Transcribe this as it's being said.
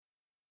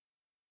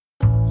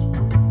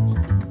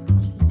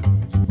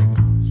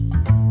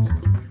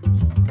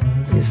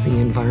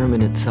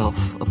environment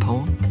itself a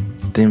poem?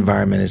 The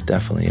environment is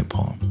definitely a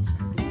poem.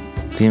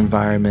 The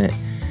environment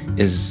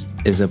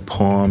is a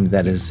poem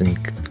that is in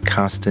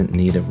constant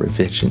need of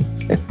revision.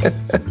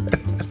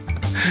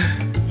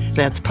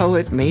 That's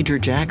poet Major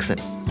Jackson.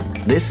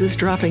 This is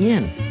Dropping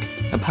In,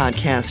 a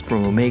podcast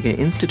from Omega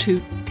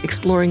Institute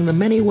exploring the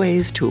many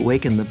ways to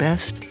awaken the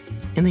best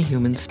in the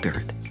human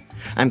spirit.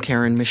 I'm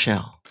Karen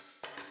Michelle.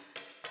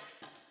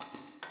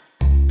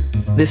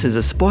 This is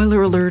a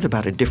spoiler alert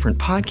about a different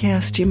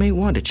podcast you may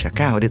want to check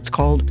out. It's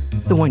called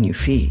The One You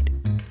Feed.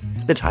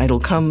 The title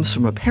comes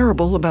from a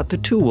parable about the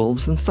two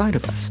wolves inside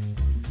of us.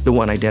 The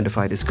one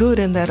identified as good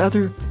and that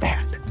other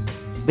bad.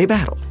 They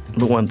battle.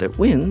 The one that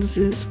wins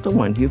is the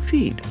one you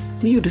feed.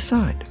 You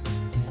decide.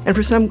 And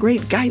for some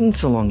great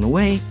guidance along the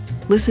way,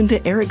 listen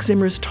to Eric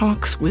Zimmer's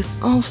talks with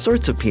all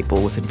sorts of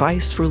people with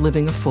advice for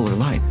living a fuller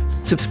life.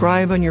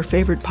 Subscribe on your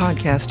favorite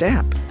podcast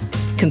app.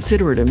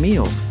 Consider it a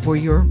meal for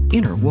your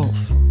inner wolf.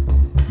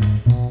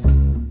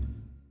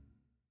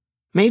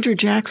 Major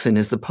Jackson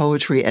is the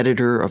poetry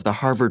editor of the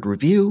Harvard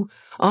Review,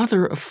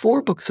 author of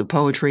 4 books of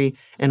poetry,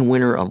 and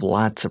winner of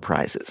lots of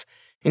prizes,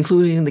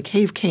 including the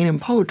Cave Canem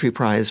Poetry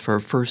Prize for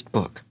her first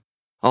book.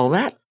 All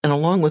that, and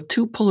along with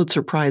 2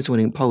 Pulitzer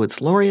Prize-winning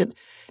poets laureate,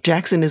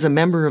 Jackson is a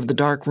member of the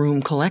Dark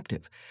Room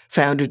Collective,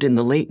 founded in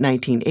the late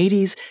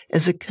 1980s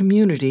as a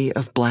community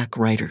of Black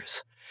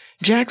writers.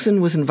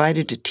 Jackson was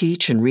invited to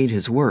teach and read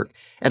his work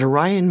at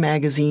Orion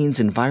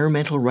Magazine's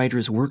Environmental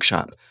Writers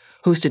Workshop,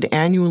 hosted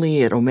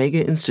annually at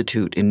Omega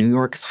Institute in New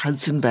York's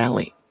Hudson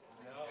Valley.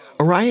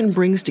 Orion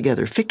brings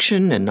together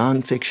fiction and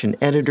nonfiction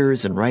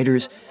editors and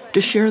writers to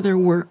share their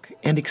work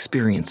and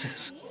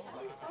experiences.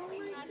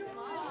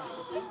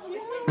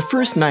 The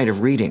first night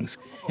of readings,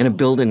 in a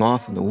building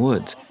off in the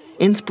woods,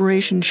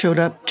 inspiration showed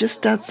up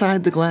just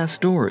outside the glass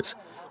doors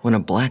when a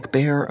black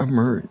bear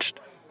emerged.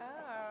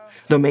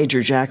 Though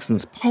Major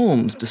Jackson's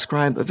poems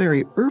describe a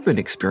very urban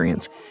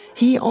experience,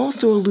 he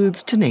also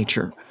alludes to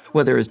nature,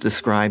 whether as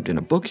described in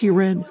a book he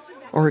read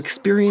or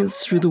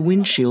experienced through the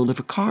windshield of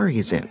a car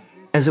he's in,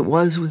 as it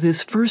was with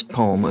his first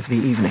poem of the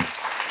evening.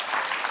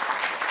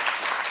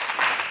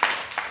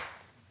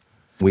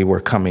 We were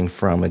coming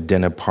from a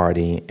dinner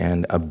party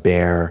and a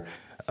bear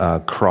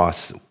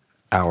crossed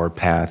our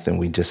path, and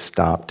we just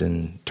stopped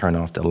and turned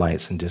off the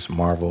lights and just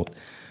marveled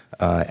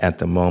at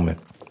the moment.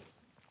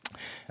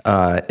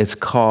 It's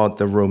called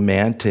The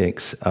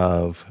Romantics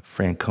of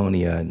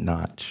Franconia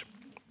Notch.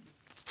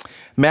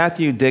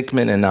 Matthew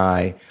Dickman and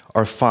I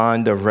are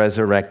fond of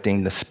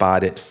resurrecting the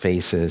spotted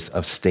faces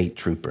of state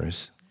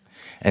troopers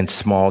and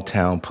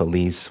small-town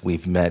police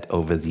we've met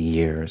over the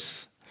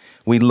years.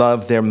 We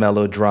love their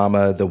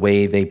melodrama, the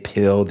way they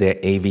peel their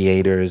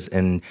aviators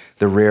in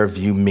the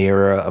rearview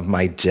mirror of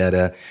my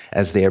Jetta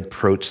as they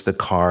approach the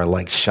car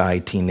like shy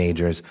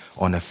teenagers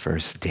on a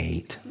first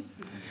date.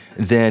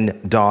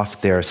 Then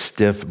doff their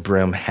stiff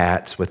brim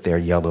hats with their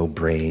yellow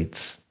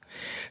braids.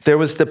 There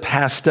was the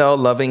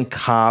pastel-loving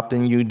cop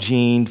in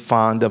Eugene,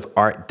 fond of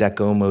Art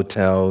Deco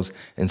motels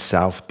in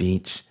South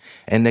Beach,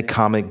 and the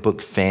comic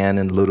book fan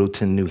in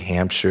Littleton, New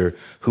Hampshire,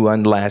 who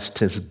unlatched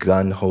his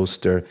gun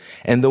holster,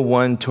 and the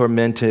one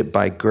tormented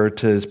by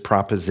Goethe's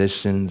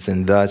propositions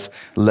and thus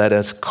let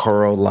us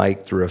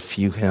choral-like through a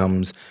few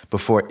hymns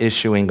before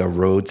issuing a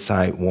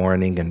roadside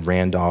warning in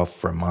Randolph,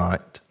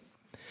 Vermont.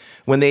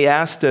 When they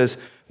asked us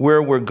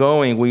where we're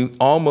going, we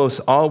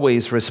almost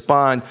always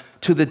respond,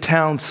 to the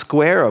town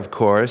square, of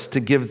course, to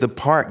give the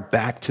park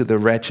back to the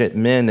wretched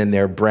men in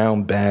their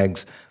brown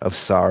bags of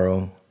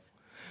sorrow.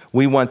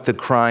 We want the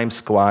crime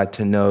squad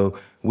to know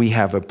we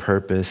have a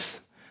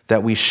purpose,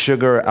 that we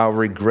sugar our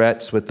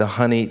regrets with the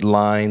honeyed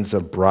lines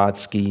of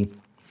Brodsky,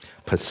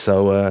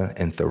 Pessoa,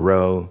 and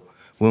Thoreau,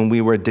 when we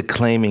were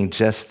declaiming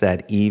just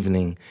that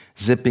evening,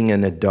 zipping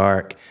in the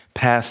dark,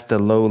 past the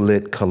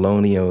low-lit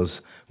colonials,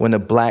 when a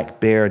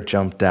black bear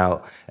jumped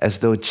out as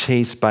though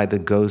chased by the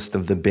ghost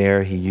of the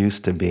bear he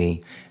used to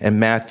be, and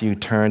Matthew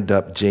turned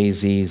up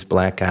Jay-Z's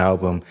Black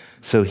Album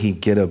so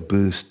he'd get a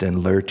boost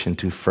and lurch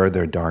into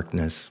further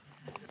darkness.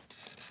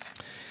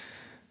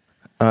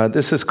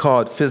 This is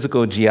called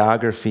Physical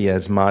Geography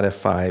as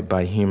Modified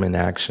by Human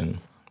Action.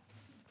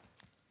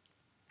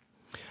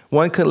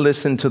 One could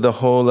listen to the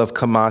whole of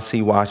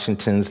Kamasi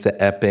Washington's The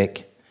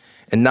Epic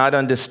and not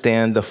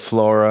understand the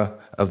flora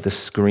of the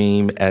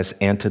scream as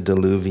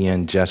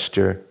antediluvian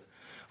gesture,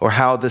 or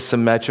how the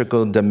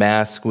symmetrical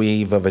damask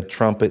weave of a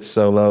trumpet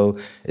solo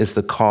is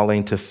the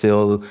calling to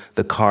fill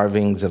the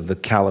carvings of the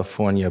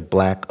California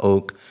black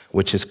oak,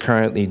 which is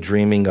currently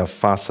dreaming of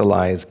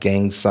fossilized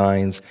gang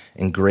signs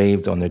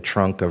engraved on the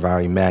trunk of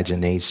our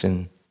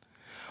imagination.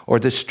 Or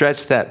to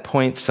stretch that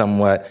point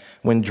somewhat,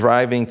 when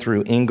driving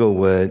through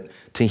Inglewood,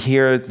 to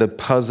hear the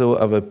puzzle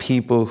of a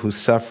people who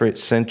suffered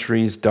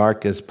centuries'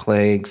 darkest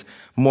plagues,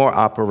 more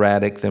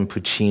operatic than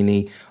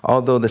Puccini,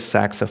 although the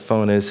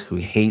saxophonist who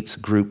hates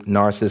group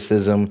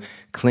narcissism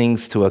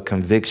clings to a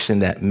conviction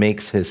that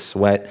makes his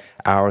sweat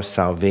our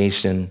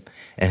salvation,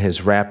 and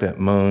his rapid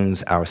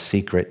moans our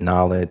secret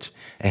knowledge,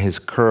 and his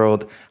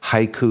curled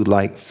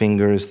haiku-like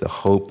fingers the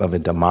hope of a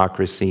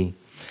democracy.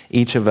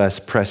 each of us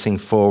pressing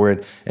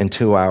forward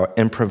into our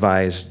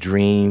improvised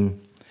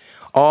dream.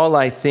 All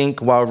I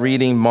think while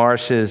reading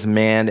Marsh's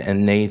Man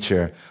and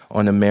Nature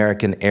on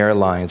American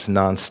Airlines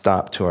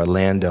nonstop to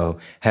Orlando,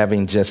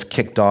 having just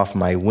kicked off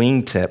my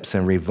wingtips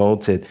and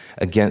revolted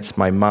against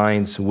my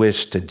mind's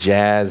wish to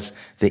jazz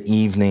the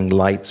evening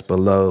lights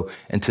below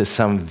into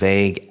some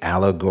vague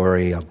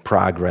allegory of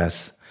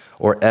progress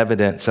or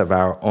evidence of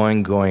our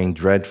ongoing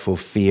dreadful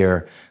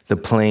fear, the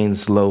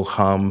plane's low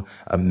hum,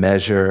 a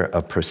measure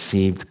of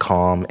perceived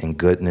calm and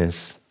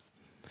goodness.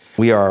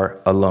 We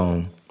are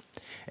alone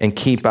and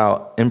keep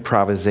our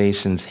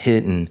improvisations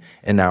hidden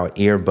in our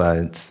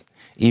earbuds,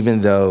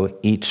 even though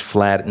each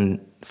flattened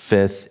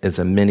fifth is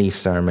a mini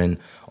sermon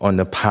on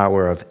the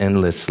power of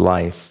endless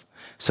life.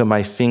 So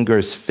my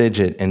fingers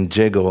fidget and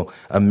jiggle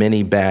a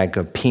mini bag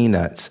of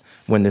peanuts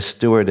when the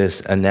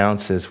stewardess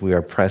announces we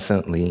are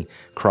presently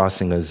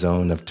crossing a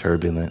zone of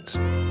turbulence.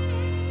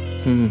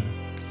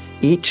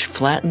 Each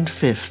flattened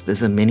fifth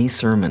is a mini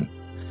sermon,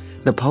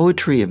 the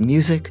poetry of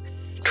music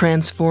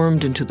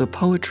transformed into the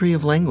poetry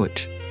of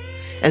language.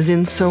 As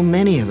in so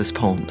many of his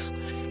poems,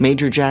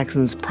 Major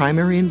Jackson's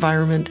primary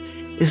environment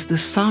is the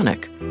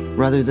sonic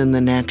rather than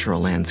the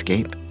natural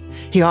landscape.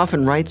 He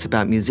often writes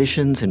about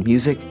musicians and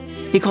music.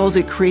 He calls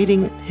it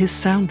creating his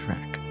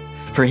soundtrack.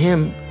 For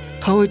him,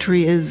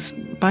 poetry is,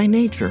 by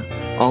nature,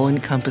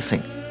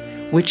 all-encompassing,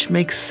 which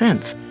makes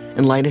sense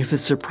in light of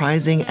his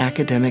surprising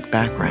academic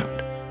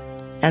background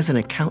as an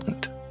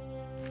accountant.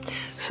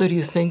 So do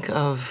you think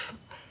of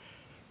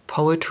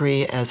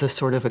poetry as a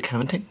sort of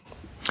accounting?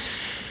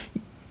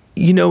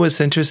 You know, what's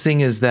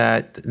interesting is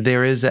that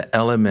there is an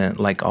element,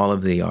 like all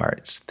of the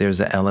arts, there's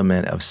an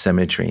element of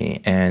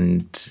symmetry.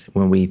 And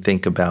when we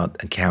think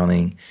about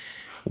accounting,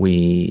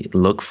 we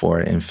look for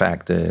it. In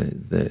fact,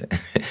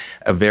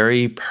 a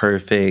very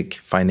perfect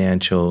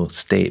financial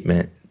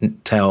statement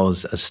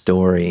tells a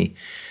story,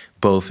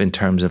 both in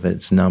terms of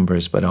its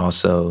numbers, but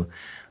also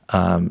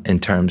in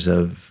terms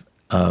of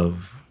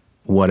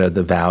what are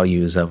the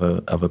values of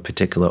a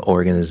particular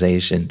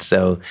organization.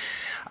 So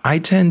I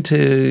tend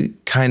to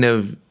kind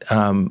of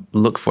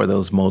look for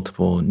those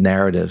multiple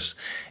narratives.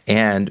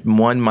 And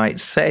one might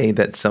say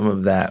that some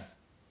of that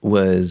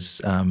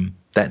was,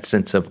 that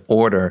sense of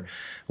order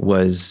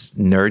was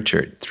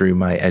nurtured through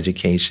my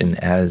education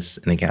as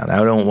an accountant.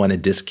 I don't want to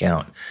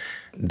discount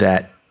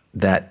that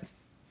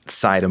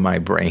side of my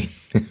brain.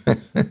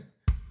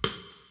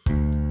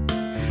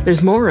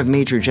 There's more of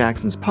Major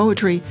Jackson's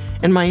poetry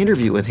in my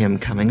interview with him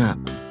coming up.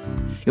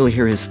 You'll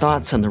hear his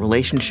thoughts on the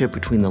relationship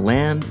between the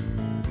land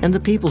and the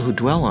people who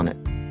dwell on it,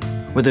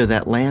 whether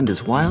that land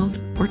is wild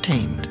or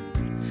tamed.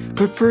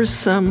 But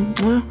first, some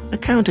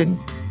accounting.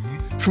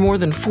 For more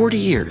than 40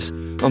 years,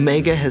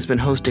 Omega has been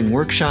hosting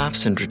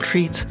workshops and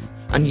retreats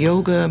on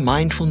yoga,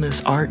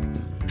 mindfulness, art,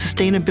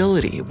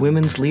 sustainability,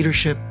 women's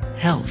leadership,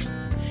 health.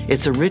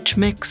 It's a rich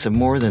mix of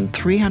more than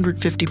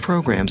 350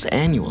 programs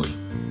annually.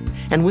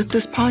 And with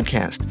this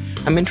podcast,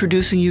 I'm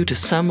introducing you to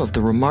some of the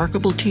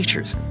remarkable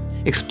teachers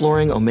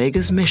exploring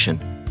Omega's mission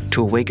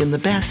to awaken the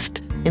best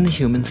in the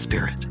human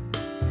spirit.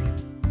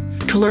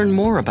 To learn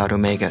more about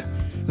Omega,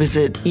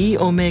 visit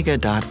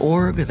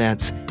eomega.org.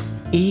 That's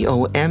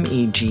eomega.org.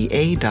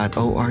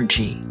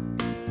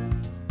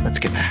 Let's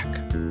get back.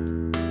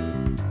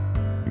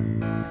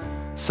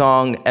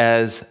 Song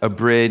as a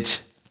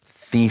Bridge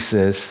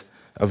thesis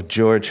of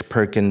George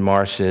Perkin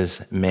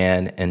Marsh's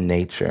Man and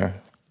Nature.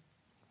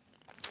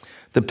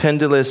 The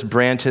pendulous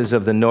branches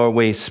of the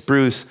Norway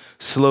spruce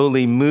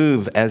slowly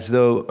move as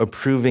though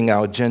approving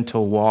our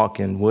gentle walk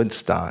in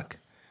Woodstock,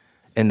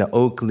 and the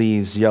oak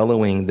leaves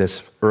yellowing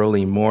this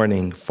early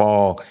morning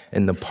fall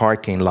in the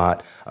parking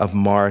lot of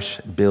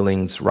Marsh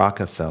Billings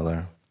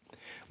Rockefeller.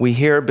 We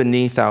hear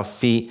beneath our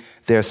feet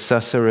their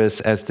susurrus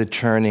as the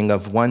churning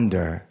of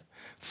wonder,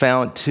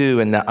 found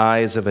too in the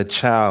eyes of a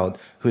child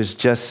who has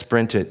just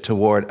sprinted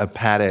toward a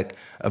paddock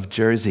of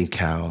Jersey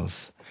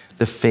cows.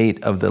 The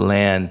fate of the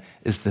land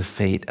is the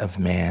fate of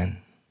man.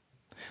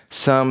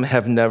 Some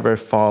have never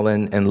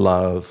fallen in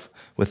love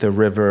with a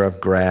river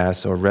of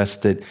grass or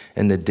rested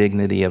in the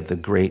dignity of the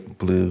great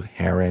blue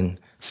heron,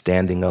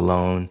 standing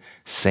alone,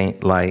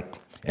 saint-like,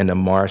 in a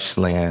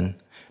marshland,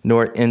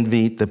 nor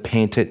envied the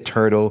painted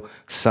turtle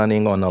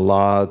sunning on a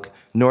log,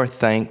 nor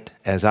thanked,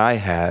 as I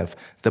have,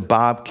 the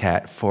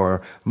bobcat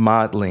for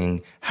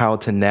modeling how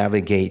to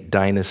navigate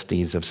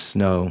dynasties of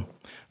snow.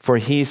 For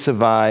he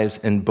survives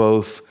in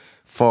both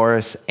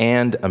forests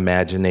and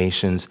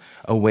imaginations,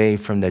 away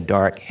from the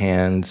dark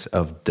hands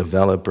of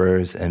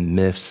developers and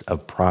myths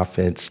of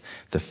prophets.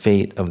 The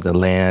fate of the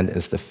land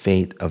is the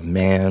fate of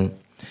man.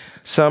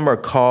 Some are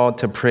called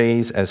to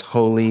praise as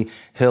holy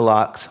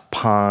hillocks,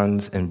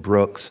 ponds, and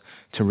brooks,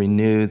 to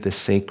renew the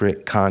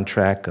sacred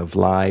contract of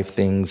live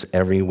things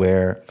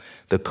everywhere,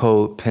 the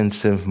cold,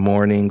 pensive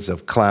mornings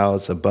of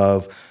clouds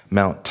above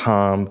Mount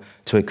Tom,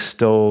 to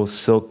extol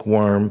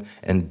silkworm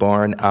and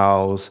barn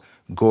owls,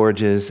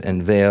 gorges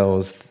and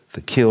vales,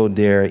 the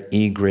killdeer,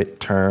 egret,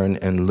 tern,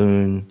 and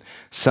loon.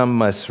 Some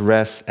must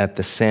rest at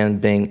the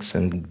sandbanks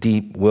and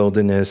deep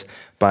wilderness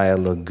by a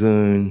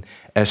lagoon,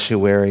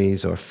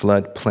 estuaries or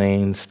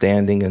floodplains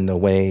standing in the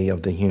way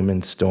of the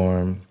human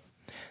storm.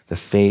 The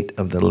fate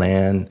of the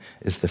land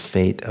is the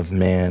fate of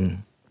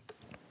man.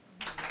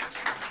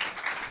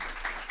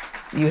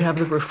 You have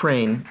the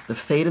refrain, the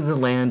fate of the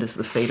land is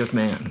the fate of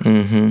man.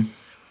 Mm-hmm.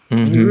 Mm-hmm.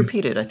 And you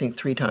repeat it, I think,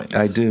 3 times.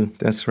 I do,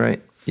 that's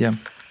right, yeah.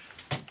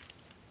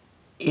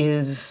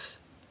 Is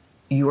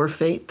your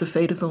fate the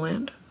fate of the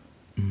land?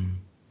 Mm.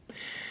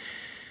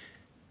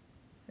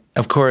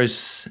 Of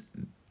course,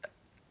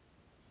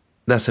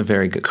 that's a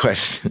very good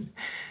question.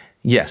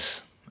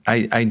 Yes,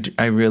 I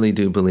really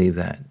do believe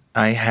that.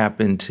 I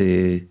happen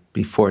to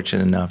be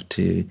fortunate enough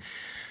to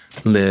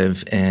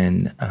live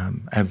in,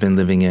 I've been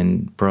living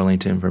in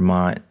Burlington,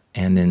 Vermont,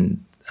 and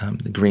in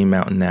the Green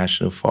Mountain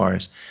National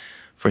Forest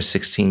for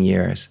 16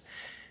 years.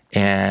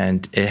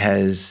 And it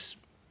has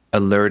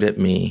alerted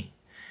me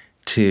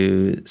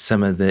to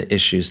some of the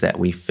issues that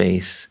we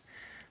face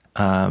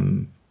as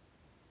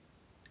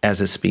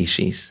a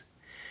species.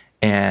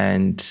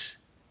 And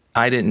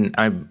I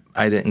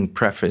didn't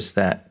preface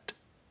that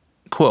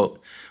quote,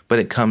 but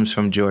it comes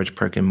from George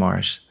Perkin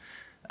Marsh,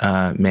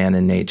 Man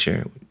and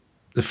Nature,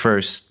 the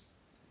first,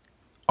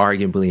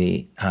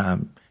 arguably,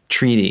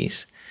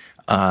 treatise,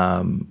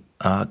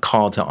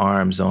 call to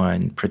arms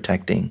on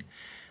protecting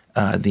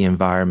the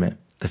environment.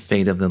 The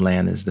fate of the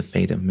land is the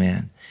fate of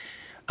man.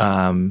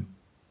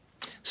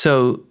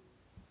 So,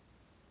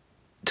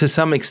 to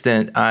some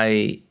extent,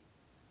 I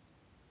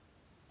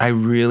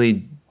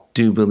really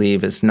do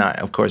believe it's not,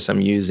 of course,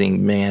 I'm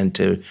using man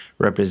to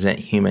represent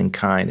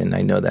humankind, and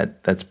I know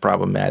that that's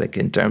problematic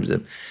in terms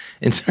of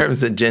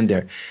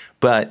gender,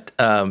 but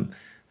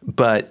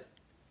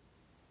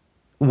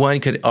one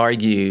could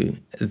argue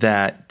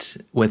that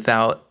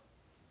without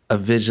a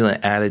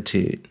vigilant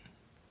attitude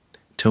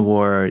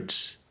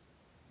towards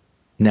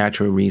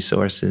natural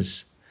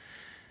resources,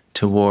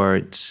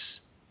 towards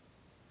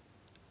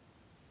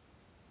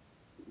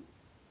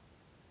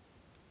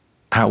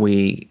how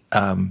we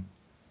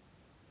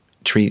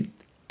treat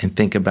and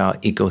think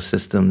about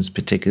ecosystems,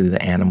 particularly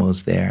the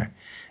animals there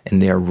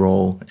and their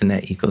role in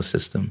that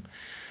ecosystem,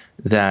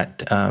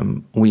 that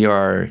we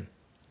are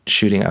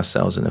shooting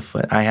ourselves in the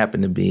foot. I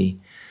happen to be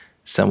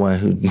someone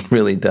who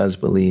really does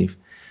believe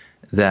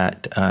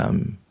that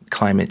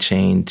climate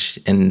change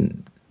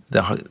and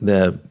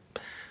the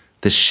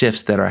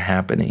shifts that are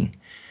happening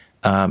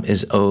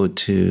is owed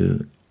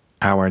to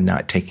our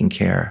not taking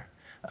care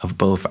of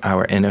both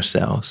our inner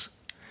selves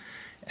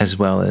as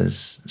well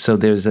as, so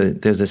there's a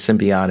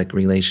symbiotic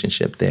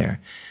relationship there.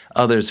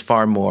 Others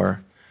far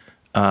more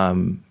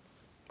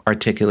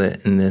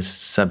articulate in this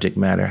subject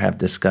matter have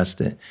discussed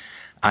it.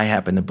 I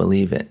happen to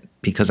believe it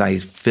because I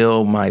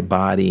feel my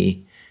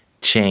body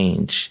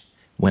change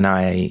when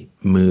I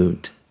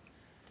moved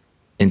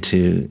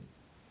into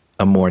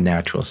a more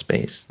natural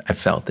space. I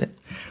felt it.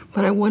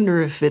 But I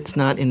wonder if it's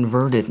not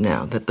inverted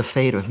now, that the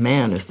fate of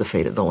man is the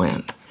fate of the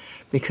land.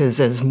 Because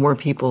as more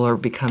people are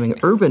becoming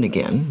urban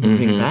again,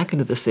 moving back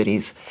into the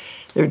cities,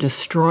 they're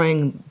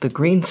destroying the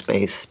green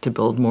space to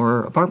build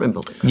more apartment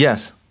buildings.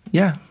 Yes,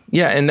 yeah,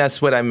 and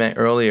that's what I meant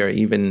earlier.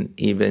 Even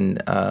in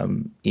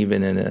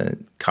a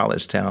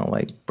college town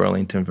like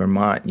Burlington,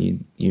 Vermont,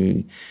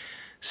 you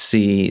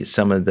see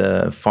some of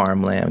the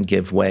farmland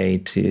give way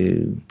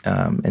to,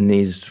 and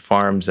these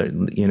farms are,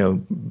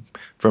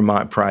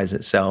 Vermont prides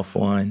itself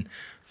on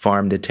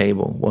farm to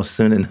table. Well,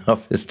 soon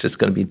enough, it's just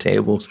going to be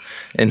tables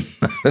and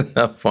not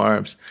enough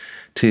farms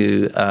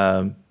to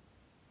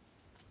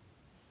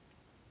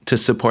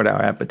support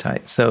our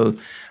appetite. So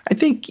I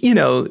think,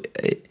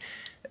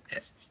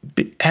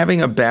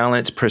 having a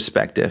balanced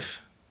perspective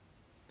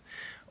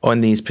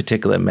on these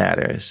particular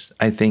matters,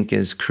 I think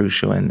is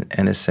crucial and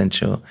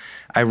essential.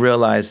 I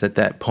realize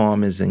that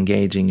poem is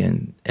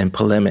engaging in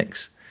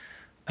polemics,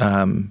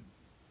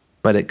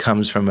 but it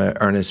comes from an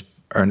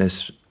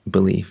earnest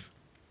belief.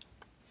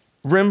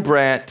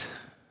 Rembrandt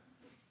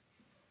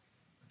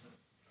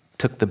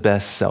took the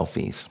best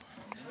selfies.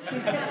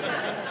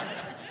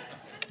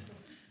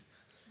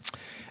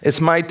 It's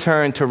my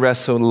turn to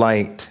wrestle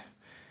light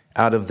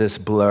out of this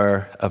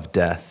blur of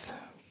death.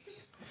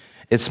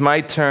 It's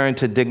my turn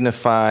to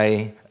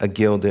dignify a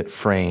gilded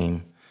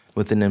frame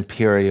with an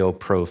imperial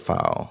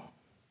profile.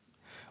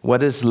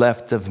 What is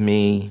left of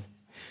me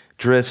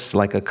drifts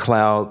like a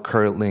cloud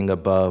curling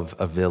above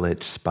a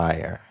village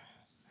spire.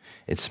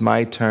 It's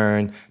my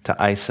turn to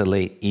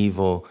isolate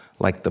evil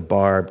like the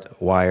barbed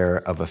wire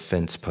of a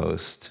fence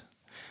post.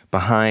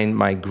 Behind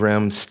my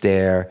grim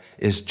stare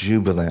is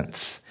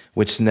jubilance,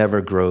 which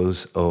never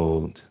grows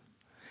old.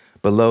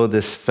 Below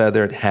this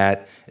feathered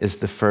hat is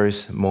the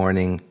first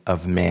morning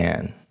of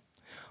man.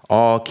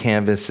 All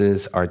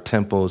canvases are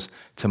temples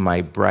to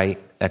my bright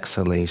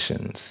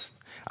exhalations.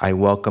 I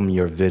welcome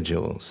your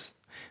vigils.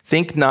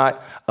 Think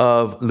not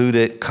of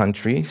looted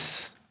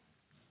countries.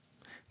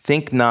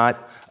 Think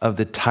not of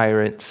the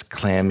tyrant's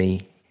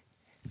clammy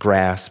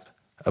grasp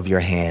of your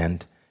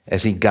hand.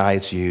 as he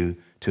guides you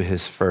to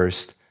his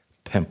first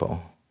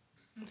pimple,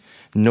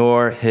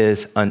 nor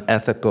his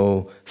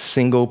unethical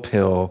single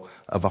pill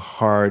of a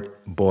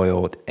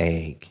hard-boiled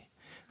egg,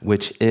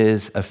 which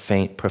is a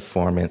faint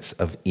performance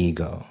of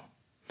ego.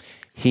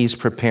 He's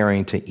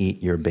preparing to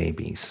eat your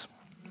babies.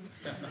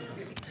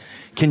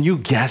 Can you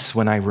guess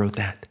when I wrote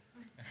that?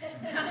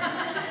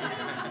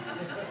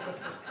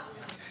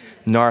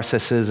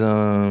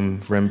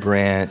 Narcissism,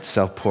 Rembrandt,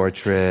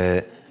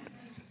 self-portrait,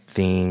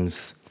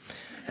 themes.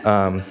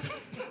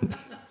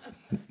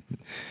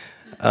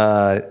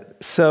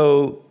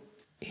 So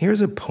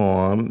here's a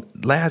poem.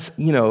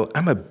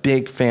 I'm a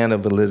big fan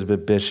of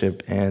Elizabeth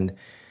Bishop, and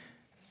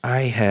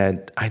I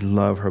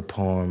love her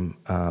poem,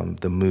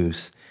 The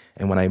Moose.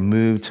 And when I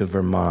moved to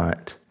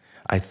Vermont,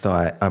 I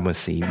thought I'm gonna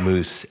see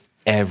moose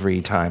every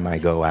time I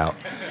go out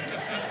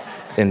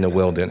in the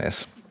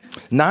wilderness.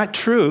 Not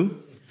true,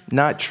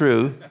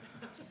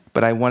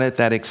 but I wanted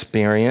that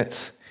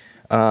experience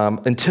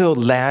until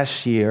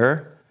last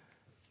year,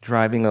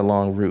 driving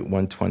along Route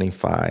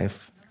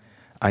 125,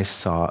 I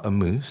saw a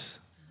moose.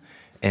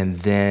 And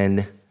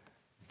then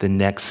the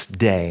next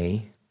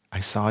day, I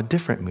saw a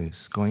different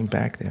moose going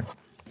back there.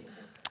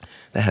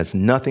 That has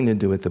nothing to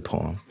do with the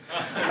poem.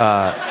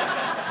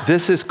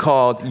 This is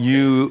called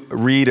You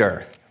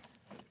Reader.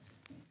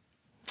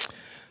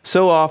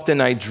 So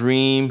often I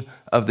dream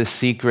of the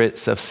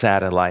secrets of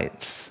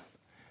satellites.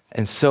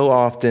 And so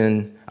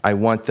often I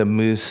want the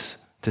moose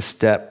to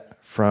step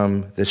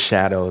from the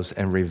shadows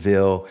and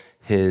reveal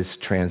his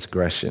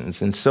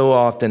transgressions. And so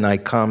often I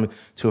come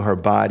to her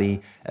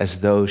body as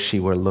though she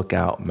were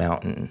Lookout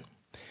Mountain.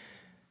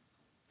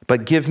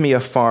 But give me a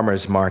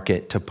farmer's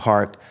market to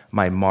park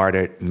my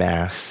martyred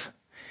mass,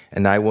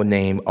 and I will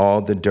name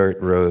all the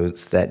dirt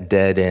roads that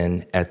dead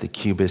end at the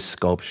Cubist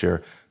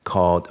sculpture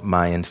called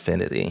My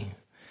Infinity.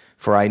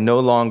 For I no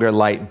longer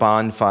light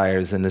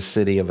bonfires in the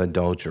city of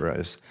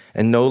adulterers,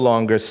 and no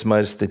longer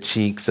smudge the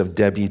cheeks of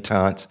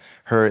debutantes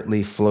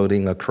hurriedly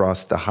floating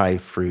across the high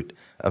fruit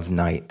of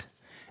night.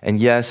 And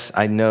yes,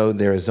 I know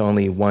there is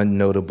only one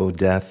notable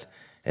death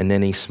in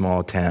any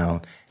small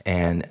town,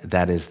 and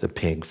that is the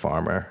pig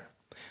farmer.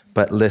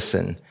 But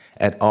listen,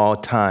 at all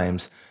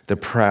times, the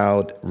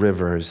proud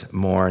rivers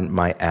mourn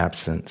my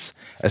absence,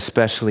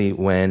 especially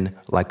when,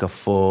 like a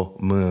full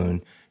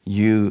moon,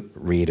 you,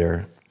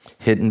 reader,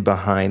 hidden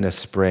behind a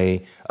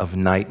spray of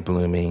night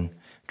blooming,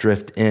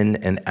 drift in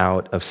and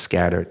out of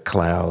scattered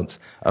clouds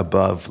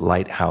above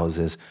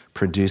lighthouses,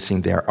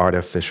 producing their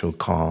artificial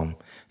calm,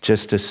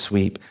 just to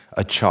sweep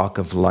a chalk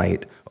of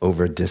light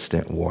over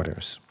distant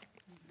waters.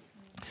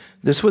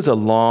 This was a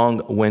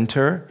long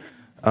winter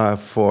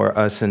for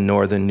us in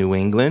northern New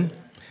England,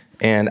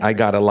 and I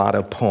got a lot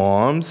of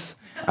poems.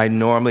 I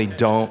normally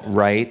don't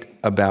write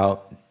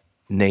about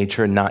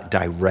nature, not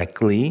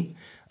directly,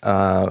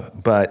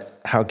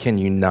 but how can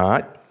you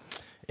not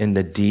in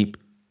the deep,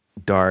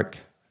 dark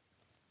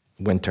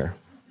winter?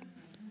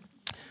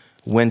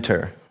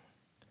 Winter.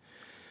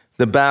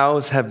 The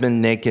boughs have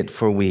been naked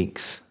for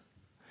weeks.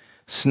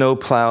 Snow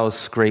plows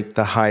scrape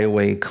the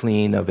highway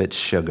clean of its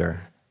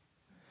sugar.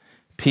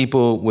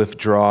 People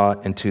withdraw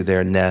into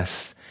their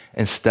nests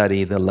and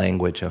study the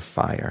language of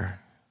fire.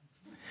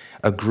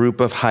 A group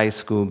of high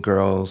school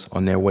girls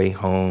on their way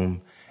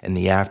home in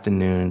the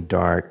afternoon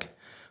dark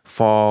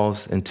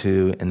falls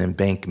into an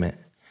embankment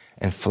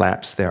and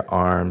flaps their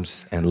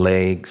arms and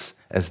legs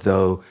as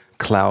though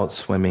cloud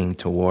swimming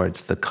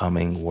towards the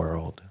coming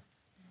world.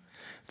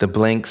 The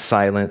blank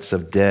silence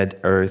of dead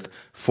earth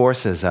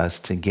forces us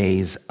to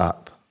gaze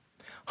up,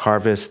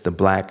 harvest the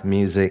black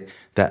music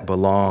that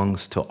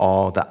belongs to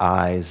all the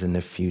eyes in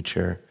the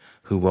future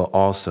who will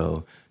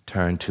also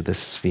turn to the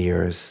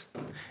spheres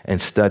and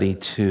study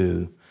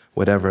too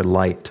whatever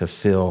light to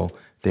fill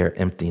their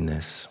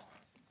emptiness.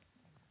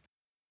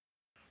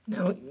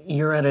 Now,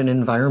 you're at an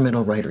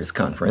environmental writers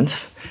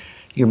conference.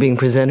 You're being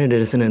presented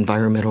as an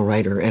environmental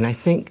writer, and I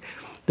think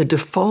the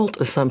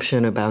default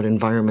assumption about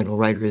environmental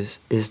writers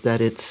is that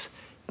it's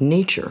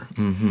nature.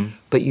 Mm-hmm.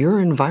 But your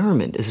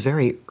environment is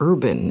very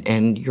urban,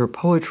 and your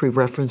poetry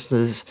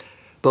references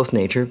both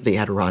nature, the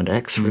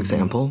Adirondacks, for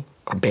example,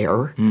 a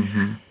bear,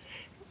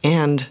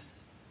 and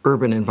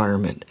urban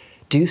environment.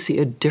 Do you see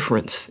a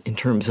difference in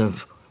terms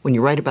of when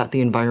you write about the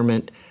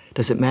environment,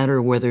 does it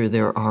matter whether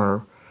there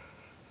are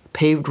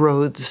paved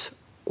roads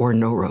or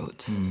no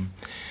roads?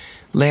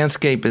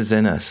 Landscape is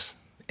in us.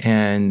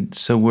 And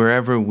so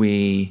wherever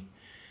we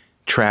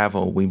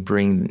travel, we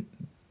bring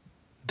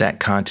that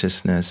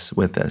consciousness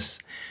with us.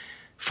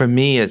 For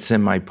me, it's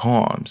in my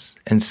poems.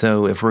 And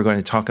so if we're going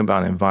to talk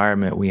about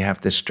environment, we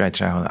have to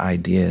stretch out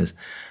ideas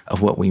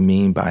of what we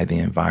mean by the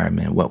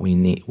environment, what we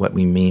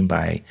mean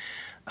by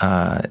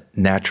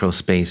natural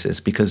spaces,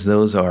 because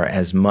those are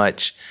as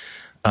much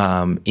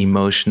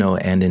emotional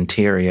and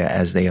interior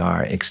as they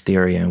are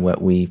exterior, and what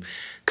we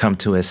come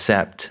to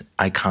accept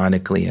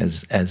iconically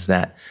as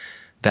that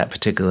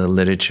particular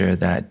literature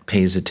that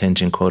pays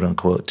attention, quote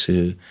unquote,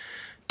 to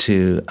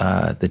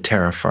the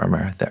terra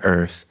firma, the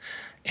earth,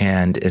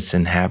 and its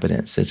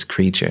inhabitants, its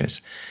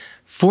creatures.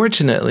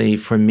 fortunately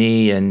for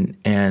me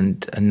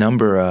and a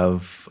number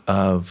of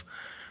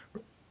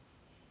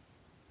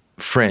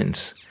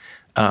friends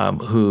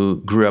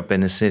who grew up in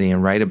the city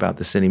and write about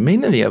the city,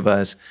 many of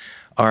us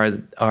are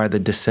the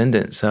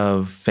descendants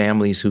of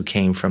families who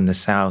came from the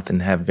South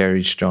and have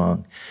very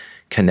strong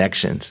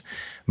connections.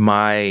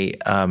 My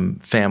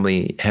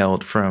family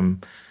hailed from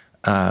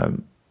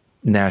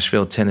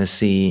Nashville,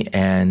 Tennessee,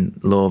 and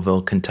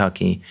Louisville,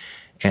 Kentucky,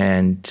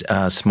 and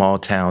small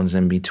towns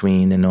in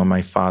between, and on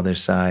my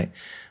father's side,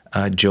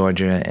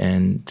 Georgia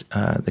and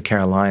the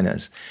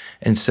Carolinas.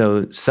 And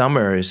so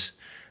summers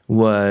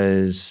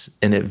was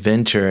an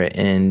adventure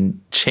in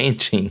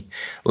changing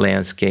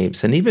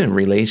landscapes and even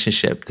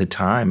relationship to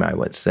time, I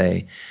would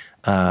say.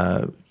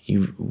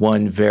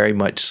 One very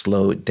much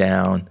slowed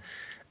down.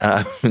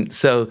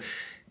 So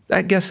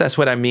I guess that's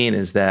what I mean,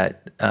 is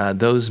that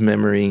those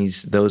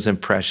memories, those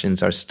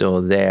impressions are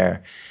still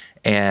there,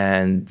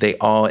 and they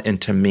all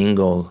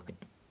intermingle.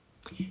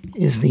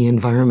 Is the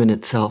environment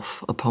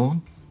itself a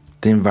poem?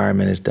 The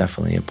environment is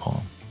definitely a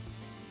poem.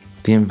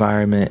 The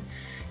environment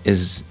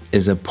is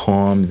a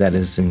poem that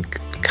is in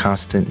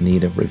constant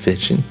need of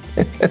revision.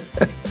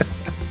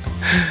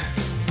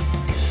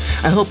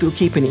 I hope you'll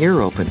keep an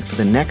ear open for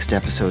the next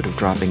episode of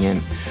Dropping In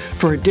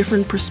for a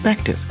different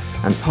perspective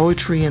on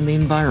poetry and the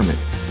environment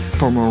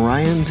from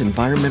Orion's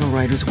Environmental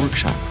Writers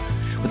Workshop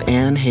with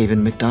Anne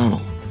Haven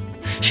McDonald.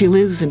 She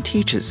lives and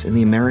teaches in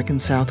the American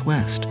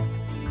Southwest,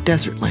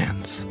 desert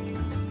lands.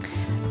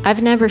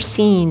 I've never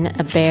seen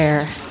a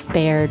bear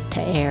bared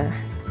to air,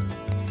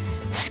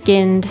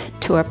 skinned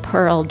to a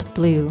pearled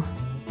blue,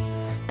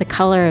 the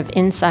color of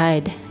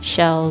inside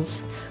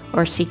shells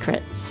or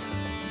secrets.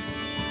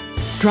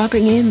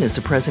 Dropping In is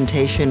a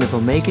presentation of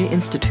Omega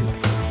Institute,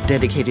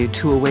 dedicated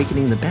to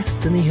awakening the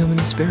best in the human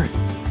spirit.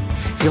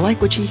 If you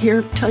like what you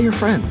hear, tell your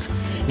friends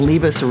and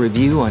leave us a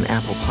review on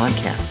Apple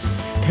Podcasts.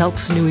 It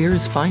helps new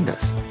ears find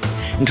us.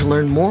 And to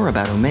learn more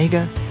about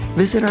Omega,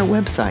 visit our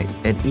website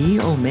at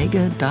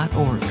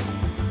eomega.org.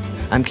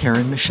 I'm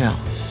Karen Michelle.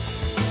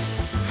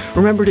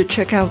 Remember to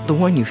check out The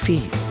One You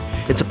Feed.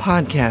 It's a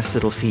podcast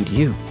that'll feed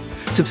you.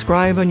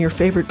 Subscribe on your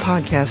favorite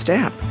podcast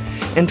app.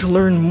 And to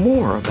learn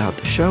more about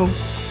the show,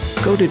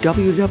 go to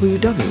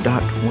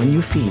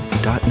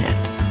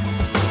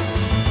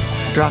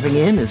www.whenyoufeed.net. Dropping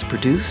In is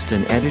produced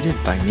and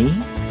edited by me.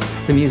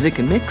 The music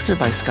and mix are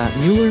by Scott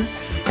Mueller,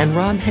 and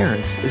Rob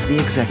Harris is the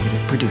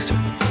executive producer.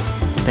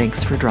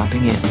 Thanks for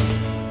dropping in.